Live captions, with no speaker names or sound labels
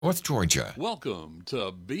North Georgia. Welcome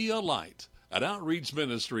to Be a Light, an outreach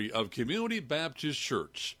ministry of Community Baptist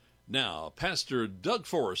Church. Now, Pastor Doug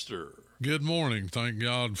Forrester. Good morning. Thank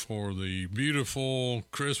God for the beautiful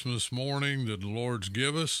Christmas morning that the Lord's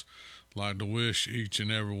give us. I'd like to wish each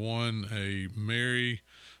and every one a Merry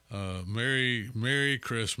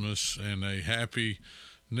Christmas and a Happy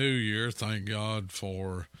New Year. Thank God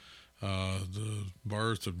for the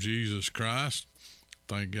birth of Jesus Christ.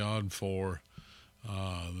 Thank God for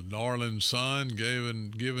the darling Son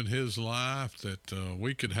giving his life that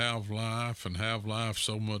we could have life and have life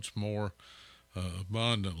so much more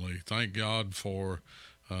abundantly. Thank God for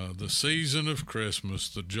the season of Christmas,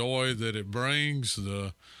 the joy that it brings,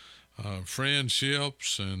 the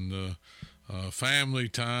friendships and the family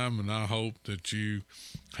time, and I hope that you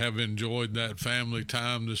have enjoyed that family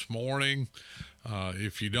time this morning.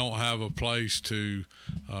 If you don't have a place to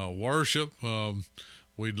worship,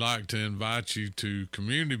 we'd like to invite you to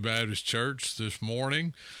Community Baptist Church this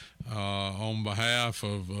morning. On behalf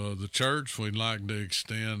of the church, we'd like to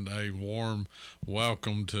extend a warm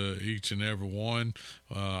welcome to each and every one.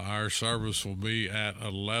 Our service will be at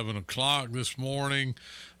 11 o'clock this morning.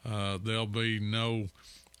 There'll be no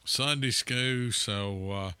Sunday school,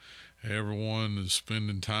 so everyone is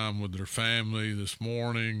spending time with their family this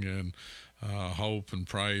morning, and hope and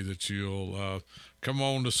pray that you'll come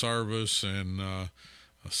on to service and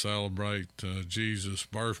celebrate Jesus'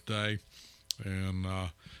 birthday and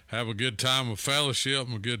have a good time of fellowship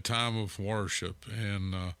and a good time of worship.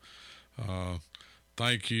 And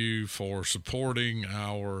thank you for supporting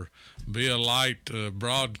our Be a Light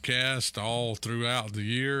broadcast all throughout the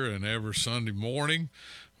year and every Sunday morning.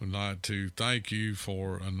 We'd like to thank you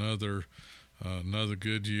for another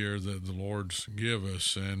good year that the Lord's give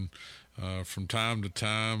us. And from time to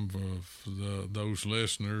time, those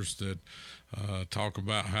listeners that talk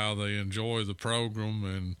about how they enjoy the program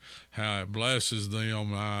and how it blesses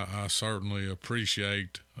them, I certainly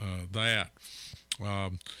appreciate that.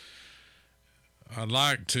 I'd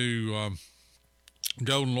like to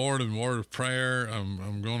go to the Lord in word of prayer.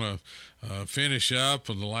 I'm going to finish up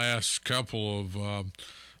with the last couple of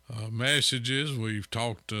messages. We've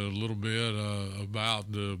talked a little bit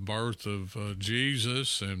about the birth of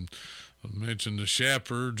Jesus, and mentioned the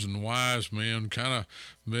shepherds and the wise men. Kind of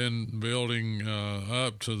been building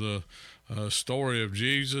up to the story of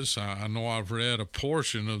Jesus. I know I've read a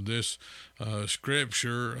portion of this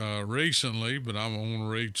scripture recently, but I'm going to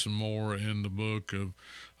read some more in the book of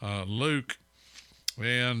Luke.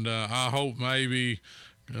 And I hope maybe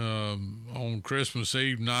on Christmas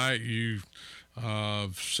Eve night you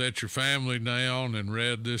set your family down and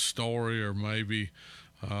read this story, or maybe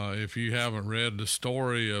if you haven't read the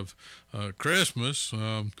story of Christmas,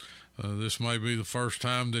 this may be the first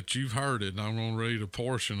time that you've heard it. And I'm going to read a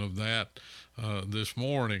portion of that this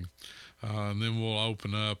morning, and then we'll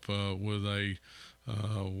open up with a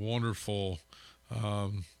wonderful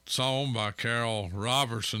song by Carol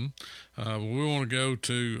Robertson. We want to go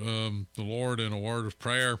to the Lord in a word of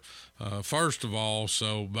prayer first of all,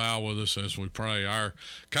 so bow with us as we pray. Our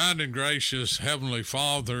kind and gracious Heavenly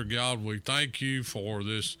Father, God, we thank you for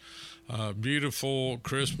this beautiful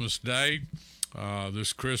Christmas day,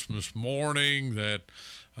 this Christmas morning that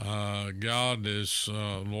God is,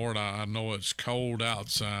 Lord, I know it's cold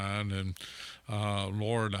outside, and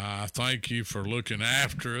Lord, I thank you for looking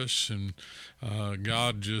after us, and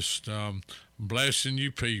God, just blessing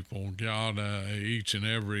you people, God, each and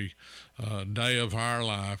every day of our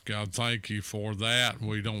life. God, thank you for that.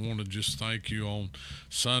 We don't want to just thank you on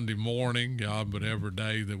Sunday morning, God, but every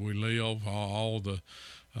day that we live, all the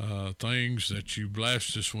things that you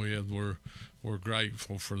blessed us with, we're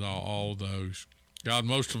grateful for all those. God,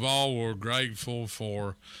 most of all, we're grateful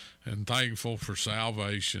for and thankful for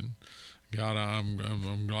salvation. God,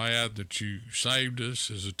 I'm glad that you saved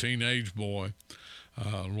us as a teenage boy,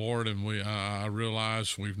 Lord, and I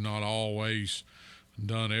realize we've not always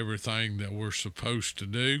done everything that we're supposed to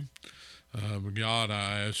do. But God,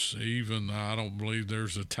 I don't believe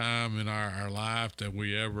there's a time in our life that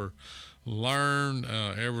we ever learn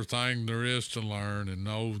everything there is to learn and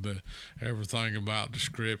know everything about the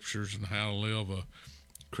scriptures and how to live a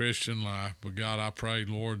Christian life. But God, I pray,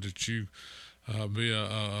 Lord, that you be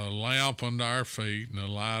a lamp unto our feet and a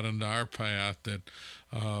light unto our path, that,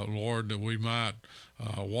 Lord, that we might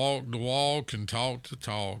walk the walk and talk the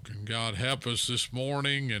talk. And God, help us this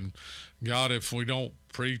morning. And God, if we don't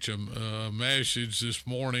preach a message this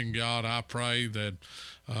morning, God, I pray that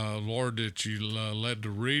Lord, that you let the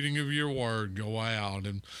reading of your word go out,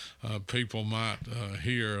 and people might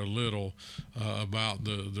hear a little about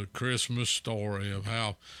the Christmas story of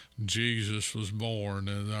how Jesus was born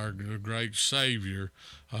and our great Savior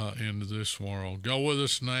into this world. Go with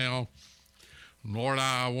us now. Lord,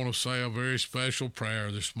 I want to say a very special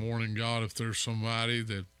prayer this morning, God. If there's somebody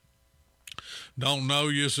that don't know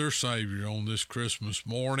you as their Savior on this Christmas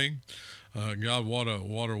morning, God, what a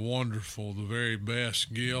wonderful, the very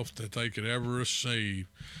best gift that they could ever receive,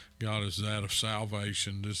 God, is that of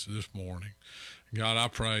salvation this morning. God, I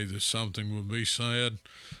pray that something would be said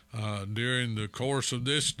during the course of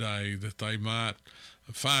this day that they might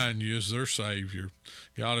find you as their Savior.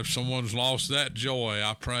 God, if someone's lost that joy,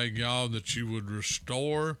 I pray, God, that you would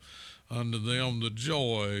restore unto them the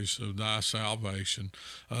joys of thy salvation.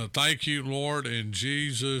 Thank you, Lord. In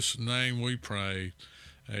Jesus' name we pray.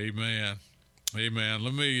 Amen. Amen.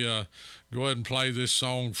 Let me go ahead and play this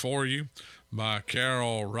song for you by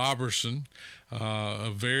Carol Robertson,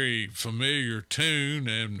 a very familiar tune,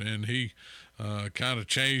 and he kind of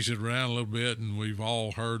changed it around a little bit, and we've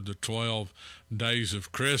all heard the 12 Days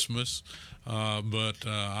of Christmas, but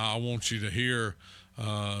I want you to hear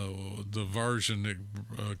the version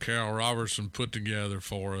that Carol Robertson put together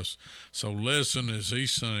for us. So listen as he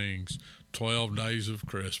sings 12 Days of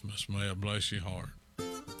Christmas. May it bless your heart.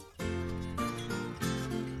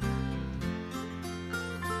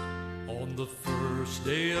 On the first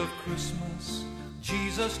day of Christmas,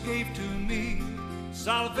 Jesus gave to me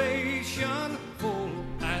salvation full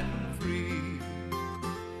and free.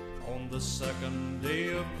 On the second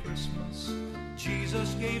day of Christmas,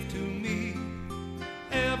 Jesus gave to me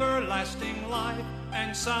everlasting life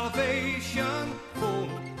and salvation full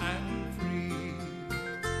and free.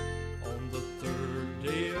 On the third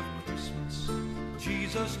day of Christmas,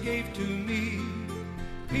 Jesus gave to me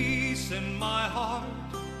peace in my heart,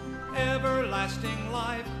 everlasting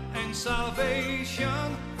life and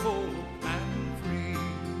salvation full and free.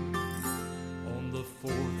 On the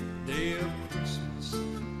fourth day of Christmas,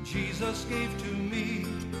 Jesus gave to me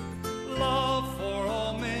love for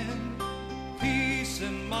all men, peace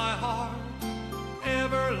in my heart,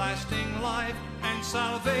 everlasting life and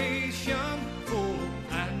salvation full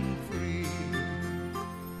and free.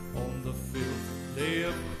 On the fifth day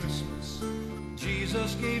of Christmas,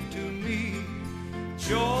 Jesus gave to me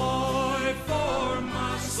joy for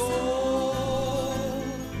my soul,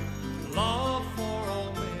 love for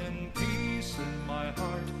all men, peace in my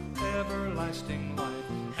heart, everlasting life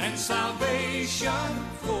and salvation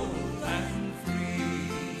full and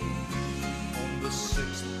free. On the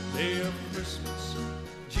sixth day of Christmas,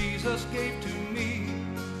 Jesus gave to me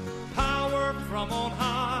power from on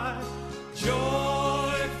high,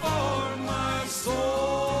 joy for my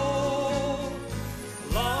soul,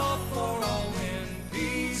 love for all men,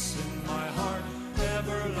 peace in my heart,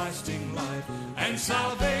 everlasting life and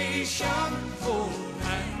salvation full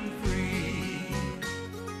and free.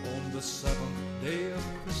 On the seventh day of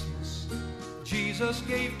Christmas, Jesus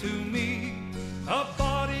gave to me a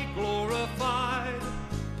body glorified,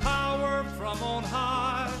 power from on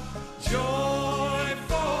high, joy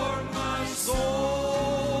for my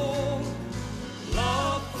soul,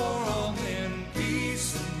 love for all men,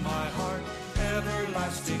 peace in my heart,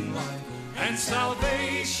 everlasting life and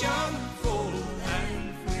salvation full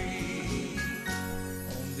and free.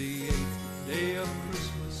 On the eighth day of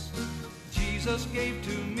Christmas, Jesus gave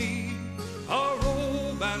to me a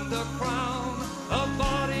robe and a crown, a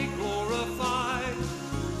body glorified,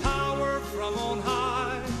 power from on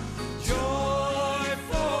high, joy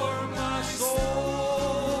for my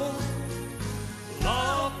soul,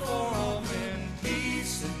 love for all men,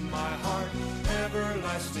 peace in my heart,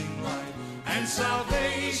 everlasting life and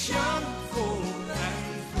salvation full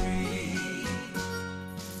and free.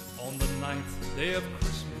 On the ninth day of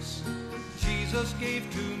Christmas, Jesus gave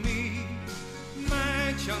to me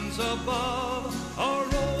mansions above, a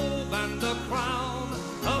robe and a crown,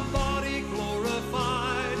 a body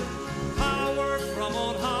glorified, power from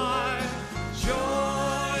on high,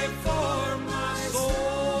 joy for my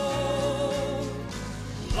soul,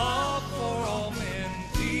 love for all men,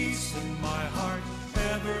 peace in my heart,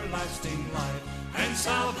 everlasting life and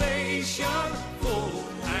salvation full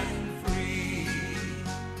and free.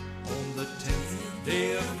 On the 10th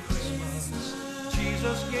day of Christmas,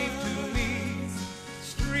 Jesus gave to me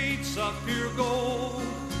streets of pure gold,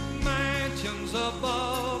 mansions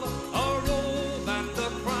above, a robe and a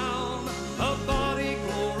crown, a body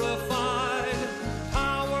glorified,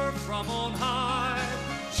 power from on high,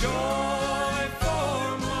 joy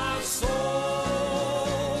for my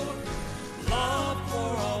soul, love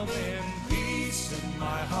for all men, peace in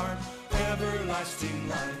my heart, everlasting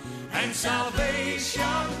life, and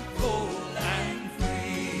salvation full and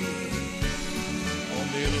free. On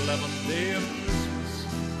the 11th day of Christmas,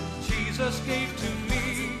 Jesus gave to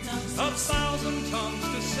me 1,000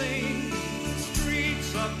 tongues to sing,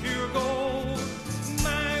 streets of pure gold,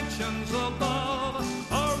 mansions above,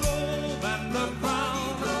 a robe and a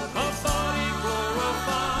crown, a body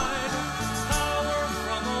glorified, power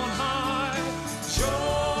from on high,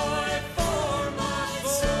 joy for my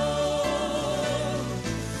soul,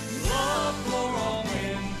 love for all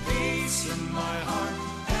men, peace in my heart,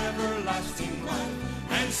 everlasting life,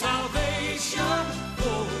 and salvation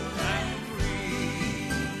full and free.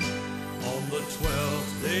 On the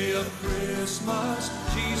 12th day of Christmas,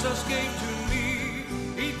 Jesus gave to me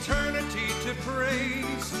eternity to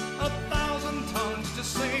praise, 1,000 tongues to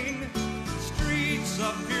sing, streets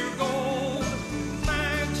of pure gold,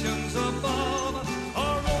 mansions above, a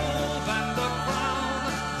robe and a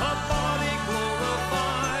crown, a body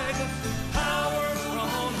glorified, power from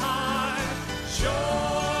on high,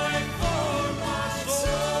 joy for my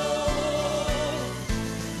soul,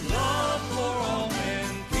 love for all men,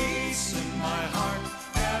 peace in my heart,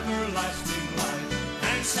 everlasting life,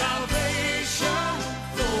 and salvation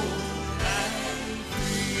full and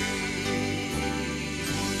free.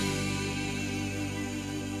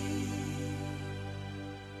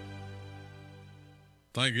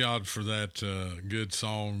 Thank God for that good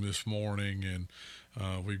song this morning, and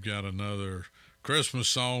we've got another Christmas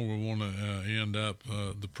song we want to end up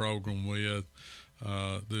the program with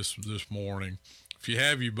this morning. If you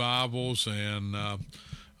have your Bibles and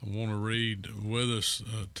want to read with us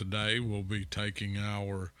today, we'll be taking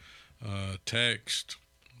our text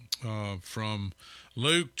from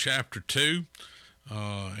Luke chapter 2,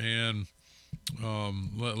 and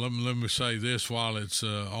let me say this while it's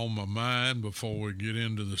on my mind before we get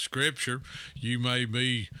into the scripture. You may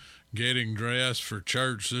be getting dressed for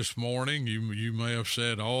church this morning. You may have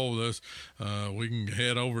said, "Oh, we can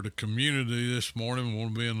head over to community this morning. We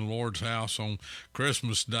want to be in the Lord's house on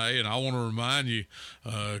Christmas Day." And I want to remind you,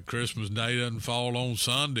 Christmas Day doesn't fall on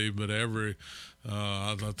Sunday, but I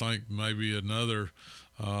think maybe another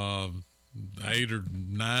 8 or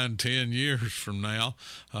 9, 10 years from now,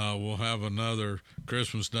 we'll have another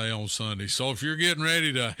Christmas Day on Sunday. So if you're getting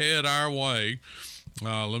ready to head our way,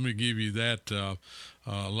 let me give you that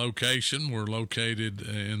location. We're located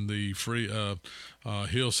in the free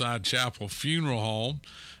Hillside Chapel Funeral Home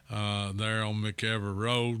there on McEver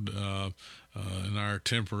Road, in our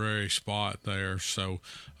temporary spot there. So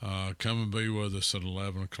come and be with us at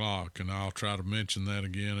 11 o'clock, and I'll try to mention that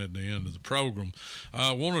again at the end of the program.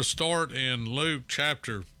 I want to start in Luke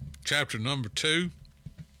chapter number 2,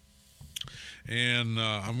 and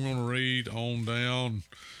I'm going to read on down,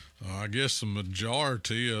 I guess, the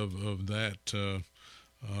majority of that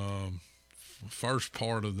first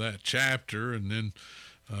part of that chapter, and then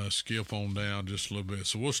skip on down just a little bit.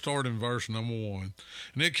 So we'll start in verse number 1.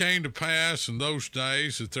 And it came to pass in those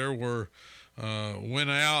days that there went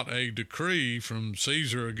out a decree from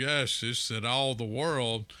Caesar Augustus that all the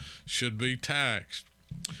world should be taxed.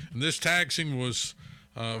 And this taxing was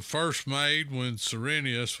first made when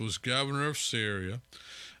Cyrenius was governor of Syria,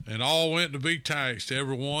 and all went to be taxed,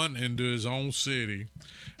 every one into his own city.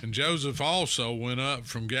 And Joseph also went up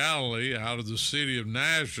from Galilee out of the city of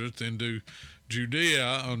Nazareth into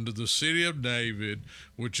Judea unto the city of David,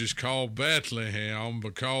 which is called Bethlehem,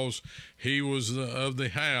 because he was of the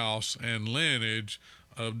house and lineage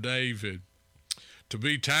of David, to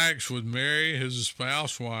be taxed with Mary his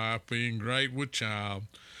espoused wife, being great with child.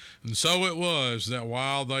 And so it was that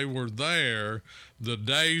while they were there, the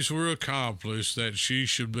days were accomplished that she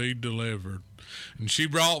should be delivered. And she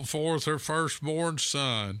brought forth her firstborn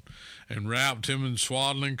son, and wrapped him in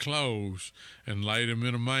swaddling clothes, and laid him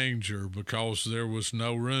in a manger, because there was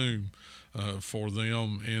no room for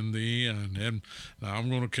them in the inn. And now I'm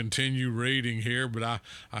going to continue reading here, but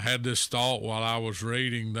I had this thought while I was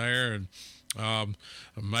reading there, and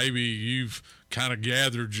maybe you've kind of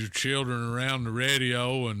gathered your children around the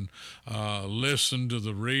radio and listened to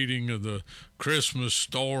the reading of the Christmas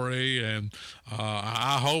story, and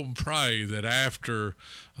I hope and pray that after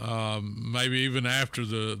maybe even after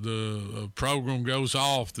the program goes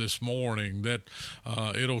off this morning, that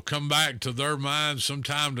it'll come back to their minds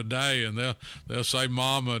sometime today, and they'll say,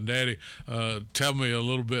 "Mama and Daddy, tell me a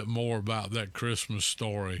little bit more about that Christmas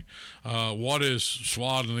story. What is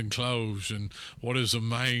swaddling clothes, and what is a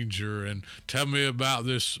manger, and tell me about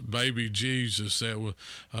this baby Jesus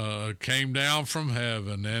that came down from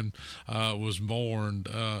heaven and was born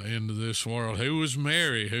into this world. Who was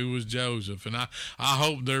Mary? Who was Joseph?" And I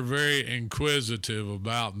hope they're very inquisitive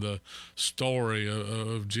about the story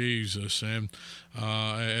of Jesus. And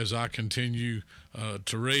as I continue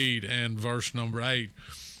to read, and verse number 8,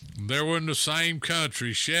 there were in the same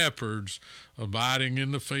country shepherds abiding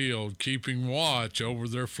in the field, keeping watch over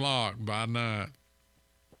their flock by night.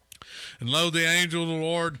 And lo, the angel of the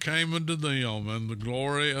Lord came unto them, and the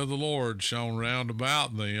glory of the Lord shone round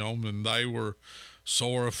about them, and they were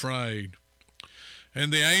sore afraid.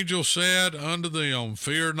 And the angel said unto them,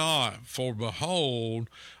 Fear not, for behold,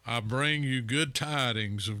 I bring you good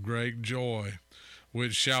tidings of great joy,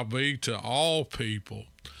 which shall be to all people.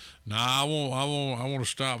 Now, I want to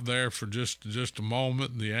stop there for just a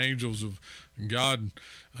moment. The angels of God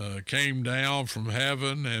came down from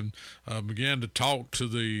heaven and began to talk to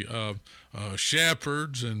the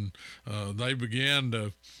shepherds, and they began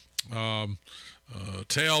to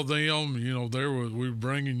tell them, we're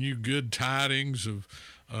bringing you good tidings of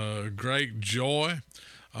great joy,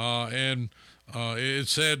 and it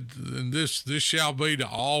said, and this shall be to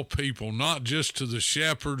all people, not just to the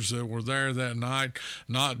shepherds that were there that night,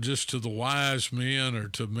 not just to the wise men or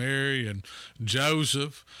to Mary and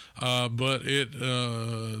Joseph, but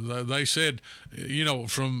they said,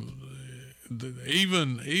 from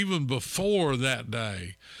even before that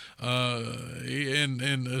day,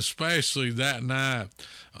 and especially that night,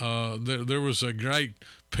 there was a great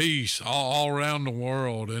peace all around the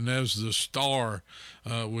world, and as the star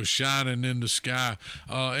was shining in the sky,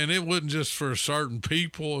 and it wasn't just for a certain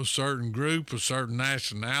people, a certain group, a certain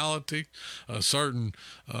nationality, a certain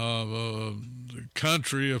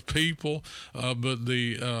country of people, but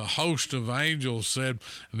the host of angels said,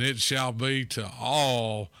 and it shall be to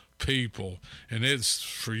all people. And it's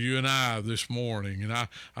for you and I this morning, and I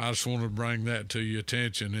just want to bring that to your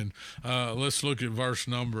attention. And let's look at verse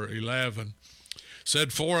number 11.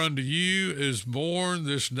 Said, For unto you is born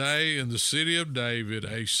this day in the city of David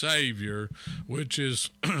a Savior, which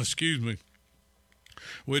is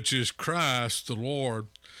which is Christ the Lord.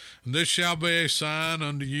 And this shall be a sign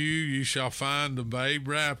unto you: ye shall find the babe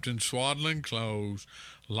wrapped in swaddling clothes,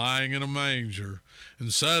 lying in a manger.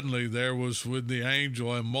 And suddenly there was with the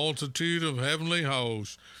angel a multitude of heavenly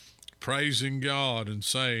hosts, praising God and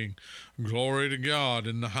saying, Glory to God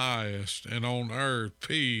in the highest, and on earth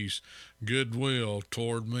peace, goodwill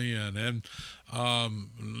toward men. And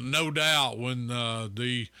no doubt when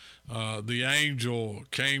the angel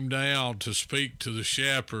came down to speak to the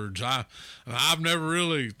shepherds, I've never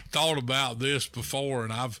really thought about this before,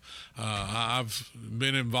 and I've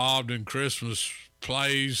been involved in Christmas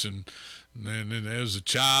plays and as a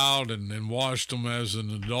child, and watched them as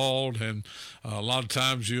an adult, and a lot of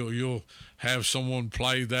times you'll have someone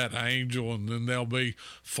play that angel, and then there'll be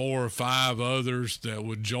 4 or 5 others that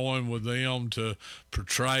would join with them to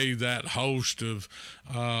portray that host of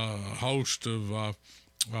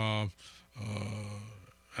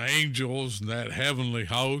angels, that heavenly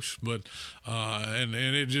host. But and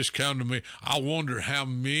it just come to me, I wonder how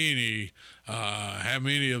many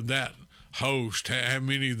of that host, how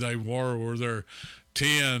many they were there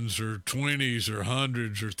tens or 20s or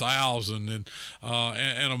hundreds or thousands,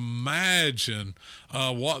 and imagine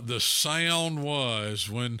what the sound was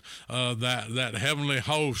when that heavenly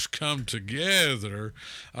host come together,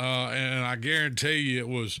 and I guarantee you it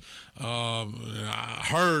was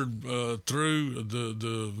heard through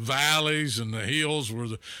the valleys and the hills where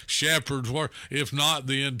the shepherds were, if not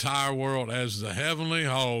the entire world, as the heavenly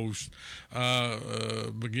host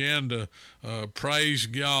began to praise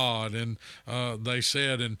God. And they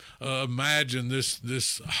said, and imagine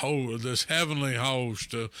this heavenly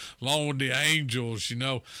host, along with the angels,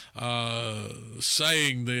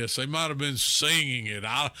 saying this. They might have been singing it.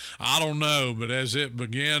 I don't know, but as I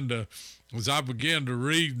began to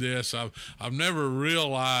read this, I've never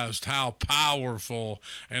realized how powerful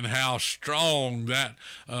and how strong that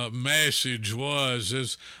message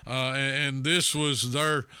was. And this was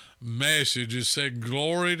their message. It said,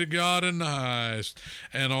 Glory to God in the highest,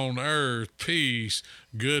 and on earth peace,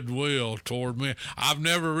 goodwill toward men. I've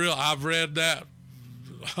read that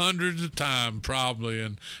hundreds of times probably,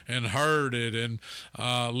 and heard it and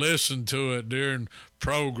listened to it during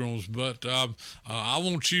programs, but I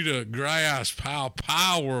want you to grasp how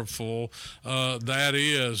powerful that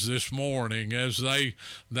is this morning, as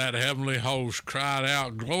that heavenly host cried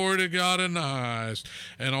out, Glory to God in the highest,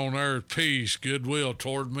 and on earth peace, goodwill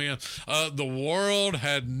toward men. The world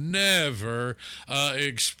had never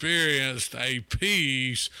experienced a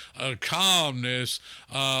peace, a calmness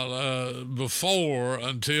before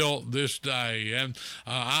until this day. And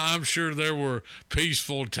I'm sure there were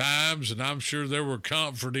peaceful times, and I'm sure there were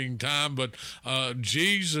comforting time. But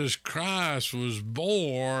Jesus Christ was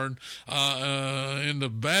born in the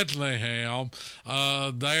Bethlehem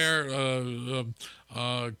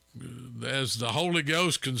as the Holy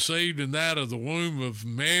Ghost conceived in that of the womb of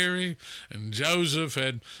Mary, and Joseph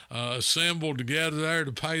had assembled together there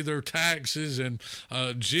to pay their taxes, and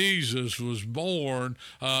Jesus was born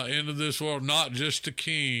into this world, not just a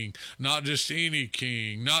king, not just any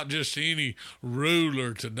king, not just any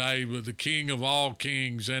ruler today, but the King of all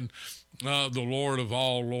kings and the Lord of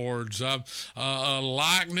all lords. A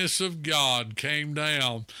likeness of God came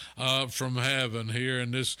down from heaven here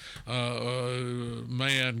in this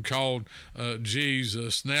man called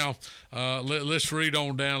Jesus. Now, let's read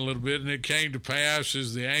on down a little bit. And it came to pass,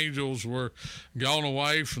 as the angels were gone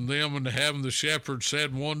away from them into heaven, the shepherds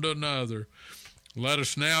said one to another, Let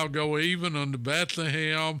us now go even unto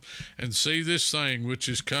Bethlehem, and see this thing which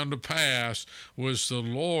is come to pass, which the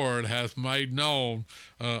Lord hath made known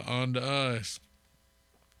unto us.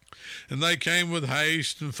 And they came with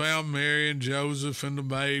haste, and found Mary and Joseph and the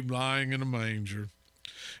babe lying in a manger.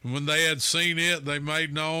 And when they had seen it, they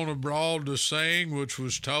made known abroad the saying which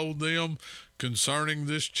was told them concerning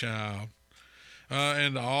this child.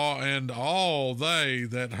 And all they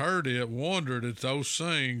that heard it wondered at those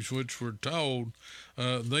things which were told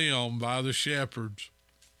them by the shepherds.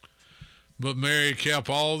 But Mary kept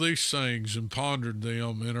all these things and pondered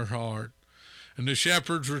them in her heart. And the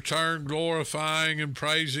shepherds returned, glorifying and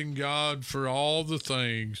praising God for all the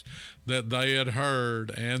things that they had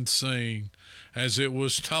heard and seen, as it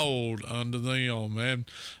was told unto them. And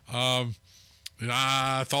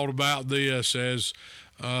I thought about this as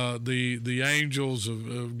the angels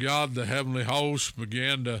of God, the heavenly host,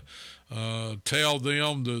 began to tell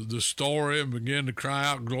them the story and begin to cry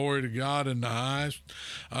out glory to God in the highest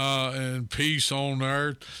and peace on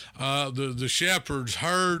earth. The shepherds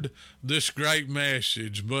heard this great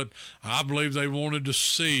message, but I believe they wanted to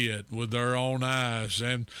see it with their own eyes.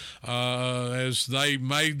 And as they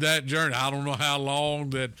made that journey, I don't know how long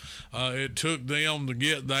that it took them to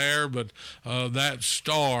get there, but that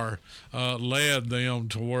star led them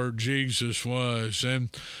to where Jesus was. And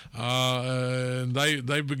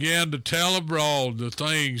they began to tell abroad the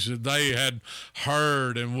things that they had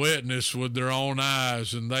heard and witnessed with their own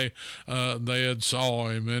eyes, and they had saw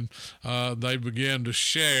him, and they began to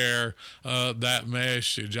share that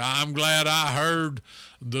message. I'm glad I heard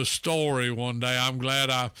the story one day. I'm glad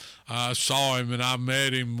I saw him and I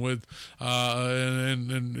met him with,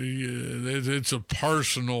 and it's a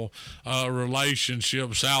personal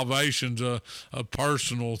relationship. Salvation's a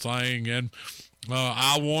personal thing, and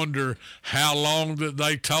I wonder how long that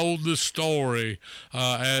they told the story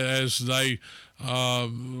as they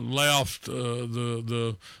left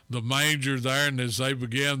the manger there, and as they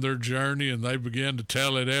began their journey, and they began to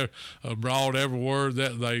tell it abroad everywhere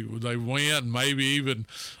that they went, and maybe even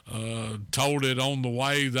told it on the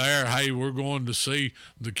way there. Hey, we're going to see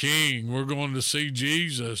the King. We're going to see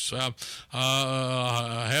Jesus.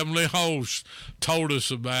 Heavenly host told us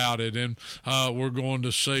about it, and we're going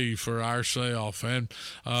to see for ourselves. And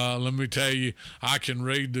let me tell you, I can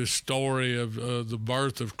read this story of the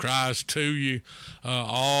birth of Christ to you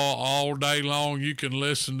all day long. You can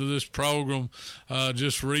listen to this program,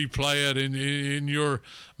 just replay it in your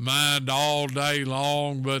mind all day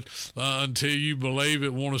long, but until you believe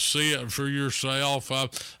it, want to see it for yourself,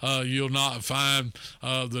 you'll not find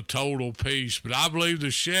the total peace. But I believe the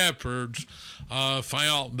shepherds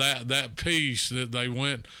found that peace that they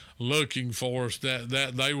went looking for,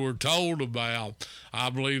 that they were told about. I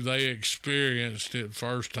believe they experienced it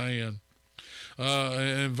firsthand.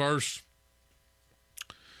 In verse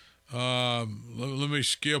let me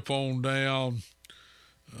skip on down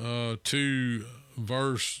to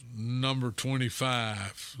verse number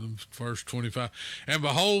 25. Verse 25. And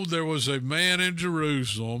behold, there was a man in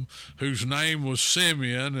Jerusalem whose name was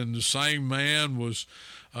Simeon, and the same man was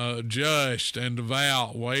just and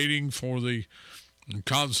devout, waiting for the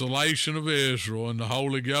consolation of Israel, and the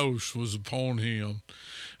Holy Ghost was upon him.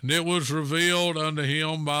 And it was revealed unto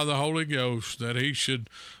him by the Holy Ghost that he should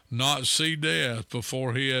not see death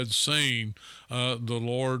before he had seen the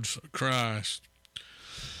Lord's Christ.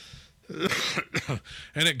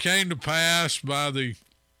 And it came to pass it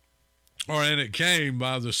came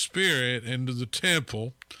by the Spirit into the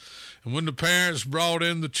temple. And when the parents brought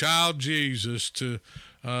in the child Jesus to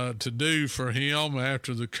do for him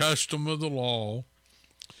after the custom of the law,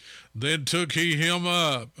 then took he him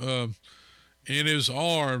up in his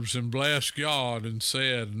arms and blessed God and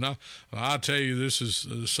said, and I tell you, this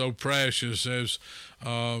is so precious, as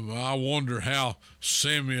I wonder how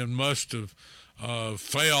Simeon must have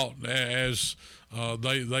felt as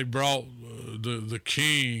they brought the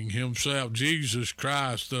King himself, Jesus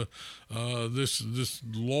Christ, this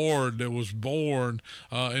Lord that was born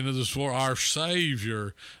into this world, our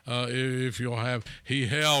Savior. If you'll have, he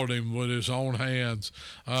held him with his own hands,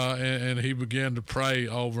 and he began to pray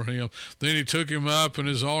over him. Then he took him up in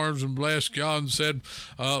his arms and blessed God and said,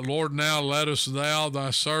 Lord, now lettest thou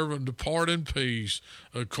thy servant depart in peace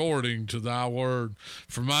according to thy word.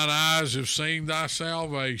 For mine eyes have seen thy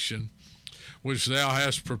salvation, which thou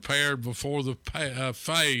hast prepared before the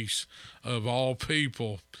face of all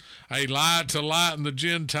people, a light to lighten the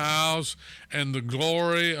Gentiles and the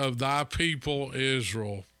glory of thy people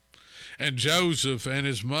Israel. And Joseph and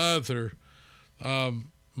his mother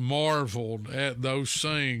marveled at those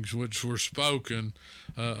things which were spoken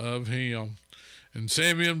of him. And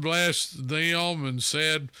Simeon blessed them and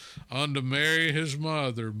said unto Mary his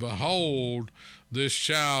mother, Behold, this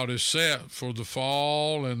child is set for the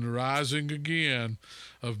fall and the rising again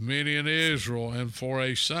of many in Israel, and for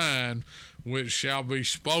a sign which shall be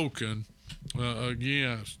spoken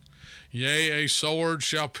against. Yea, a sword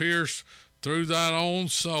shall pierce through thine own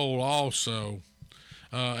soul also,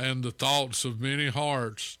 and the thoughts of many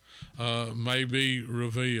hearts may be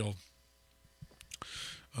revealed.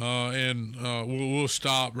 We'll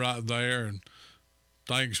stop right there, and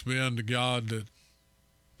thanks be unto God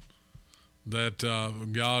that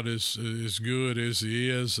God is good as He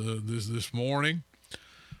is this morning,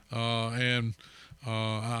 and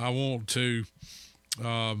I want to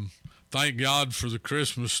thank God for the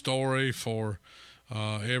Christmas story, for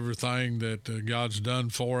everything that God's done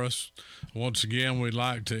for us. Once again, we'd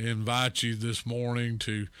like to invite you this morning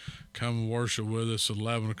to come and worship with us at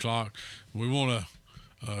 11 o'clock. We want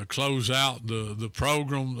to close out the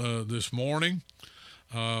program this morning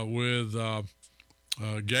with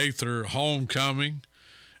Gaither Homecoming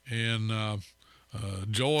and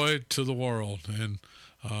Joy to the World. And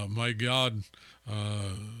may God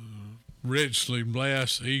richly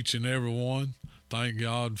bless each and every one. Thank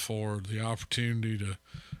God for the opportunity to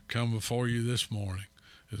come before you this morning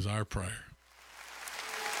is our prayer.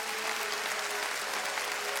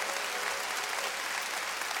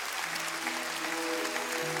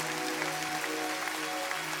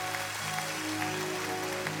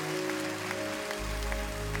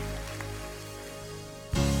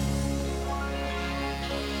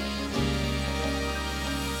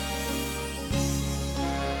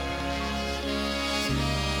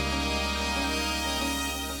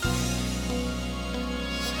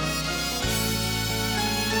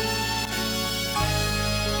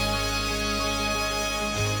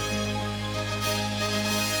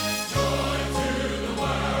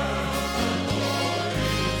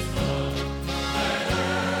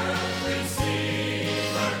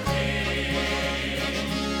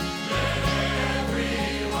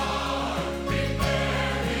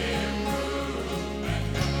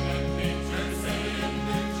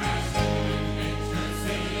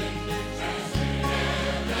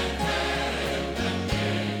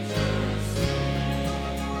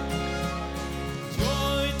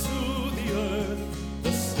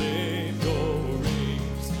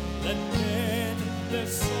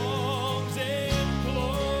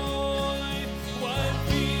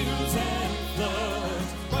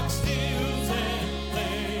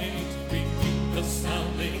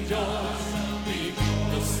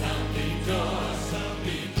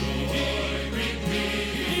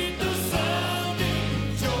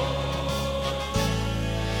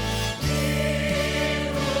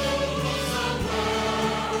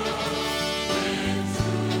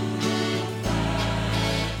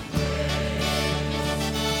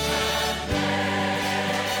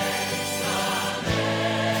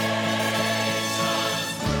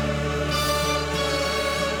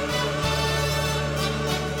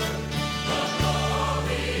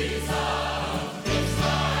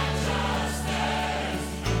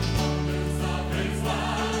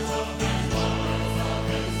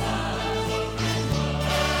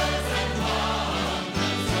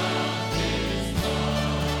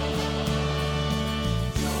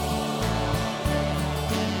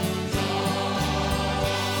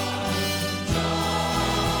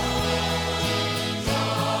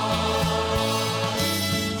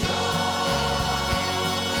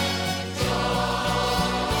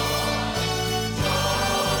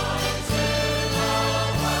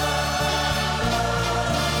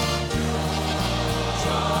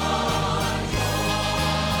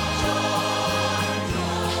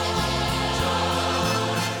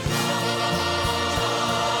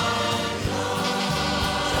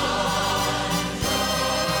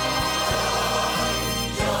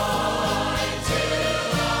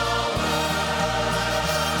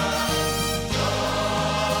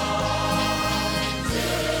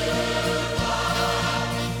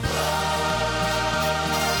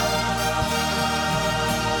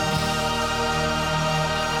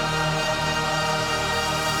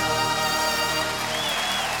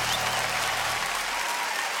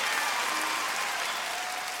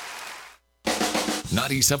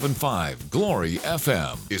 97.5 Glory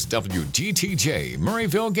FM is WGTJ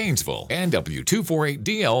Murrayville, Gainesville, and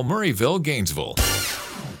W248DL Murrayville, Gainesville.